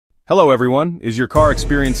Hello everyone, is your car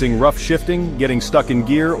experiencing rough shifting, getting stuck in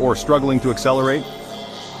gear, or struggling to accelerate?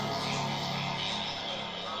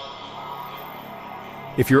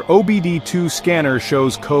 If your OBD-II scanner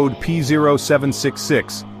shows code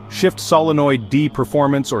P0766, Shift Solenoid D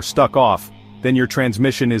Performance or stuck off, then your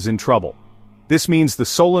transmission is in trouble. This means the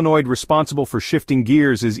solenoid responsible for shifting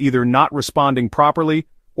gears is either not responding properly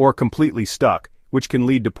or completely stuck, which can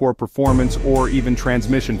lead to poor performance or even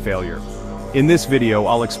transmission failure. In this video,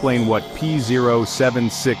 I'll explain what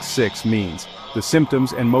P0766 means, the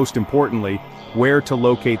symptoms, and most importantly, where to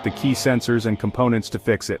locate the key sensors and components to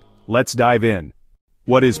fix it. Let's dive in.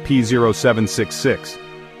 What is P0766?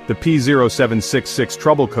 The P0766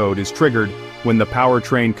 trouble code is triggered when the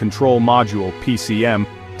Powertrain Control Module (PCM)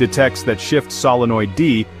 detects that Shift Solenoid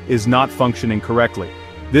D is not functioning correctly.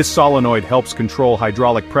 This solenoid helps control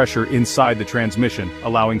hydraulic pressure inside the transmission,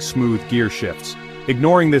 allowing smooth gear shifts.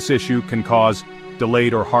 Ignoring this issue can cause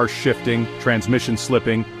delayed or harsh shifting, transmission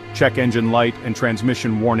slipping, check engine light and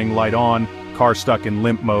transmission warning light on, car stuck in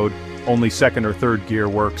limp mode, only second or third gear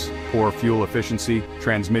works, poor fuel efficiency,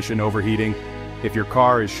 transmission overheating. If your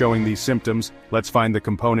car is showing these symptoms, let's find the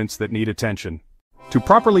components that need attention. To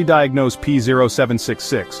properly diagnose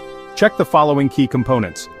P0766, check the following key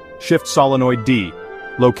components. Shift Solenoid D.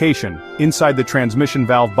 Location: inside the transmission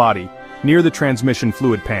valve body, near the transmission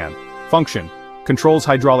fluid pan. Function: controls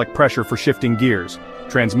hydraulic pressure for shifting gears.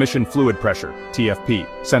 Transmission fluid pressure, TFP,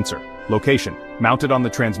 sensor. Location: mounted on the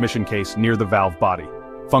transmission case near the valve body.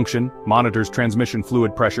 Function: monitors transmission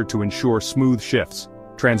fluid pressure to ensure smooth shifts.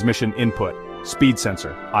 Transmission input: speed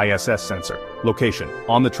sensor, ISS sensor. Location: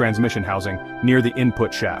 on the transmission housing, near the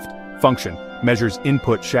input shaft. Function: measures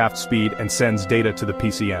input shaft speed and sends data to the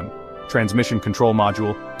PCM. Transmission control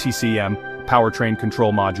module, TCM, powertrain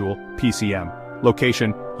control module, PCM.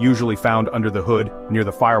 Location: usually found under the hood, near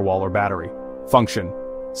the firewall or battery. Function: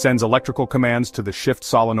 sends electrical commands to the shift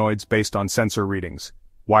solenoids based on sensor readings.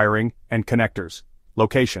 Wiring and connectors.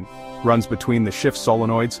 Location: runs between the shift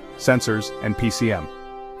solenoids, sensors, and PCM.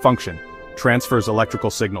 Function: transfers electrical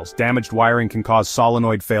signals. Damaged wiring can cause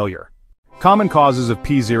solenoid failure. Common causes of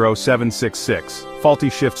P0766, faulty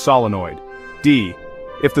shift solenoid. D.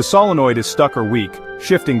 If the solenoid is stuck or weak,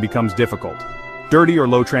 shifting becomes difficult. Dirty or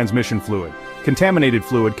low transmission fluid. Contaminated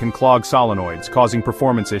fluid can clog solenoids, causing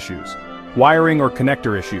performance issues. Wiring or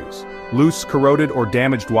connector issues. Loose, corroded, or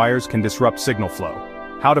damaged wires can disrupt signal flow.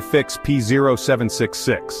 How to fix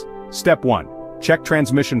P0766. Step 1. Check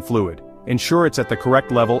transmission fluid. Ensure it's at the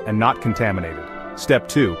correct level and not contaminated. Step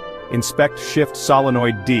 2. Inspect Shift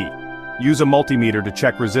Solenoid D. Use a multimeter to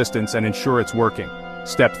check resistance and ensure it's working.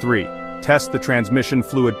 Step 3. Test the transmission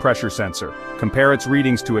fluid pressure sensor. Compare its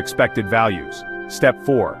readings to expected values. Step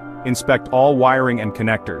 4. Inspect all wiring and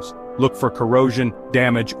connectors. Look for corrosion,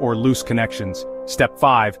 damage, or loose connections. Step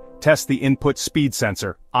 5. Test the input speed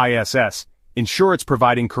sensor, ISS. Ensure it's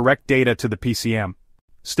providing correct data to the PCM.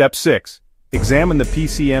 Step 6. Examine the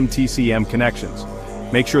PCM-TCM connections.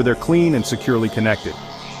 Make sure they're clean and securely connected.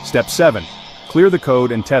 Step 7. Clear the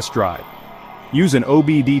code and test drive. Use an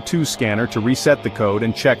OBD-II scanner to reset the code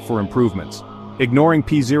and check for improvements. Ignoring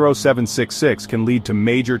P0766 can lead to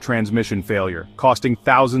major transmission failure, costing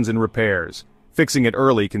thousands in repairs. Fixing it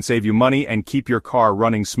early can save you money and keep your car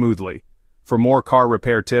running smoothly. For more car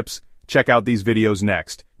repair tips, check out these videos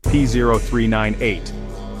next. P0398.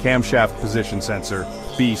 Camshaft position sensor,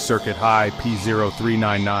 B circuit high.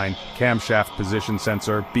 P0399. Camshaft position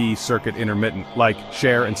sensor, B circuit intermittent. Like,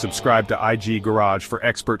 share, and subscribe to IG Garage for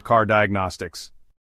expert car diagnostics.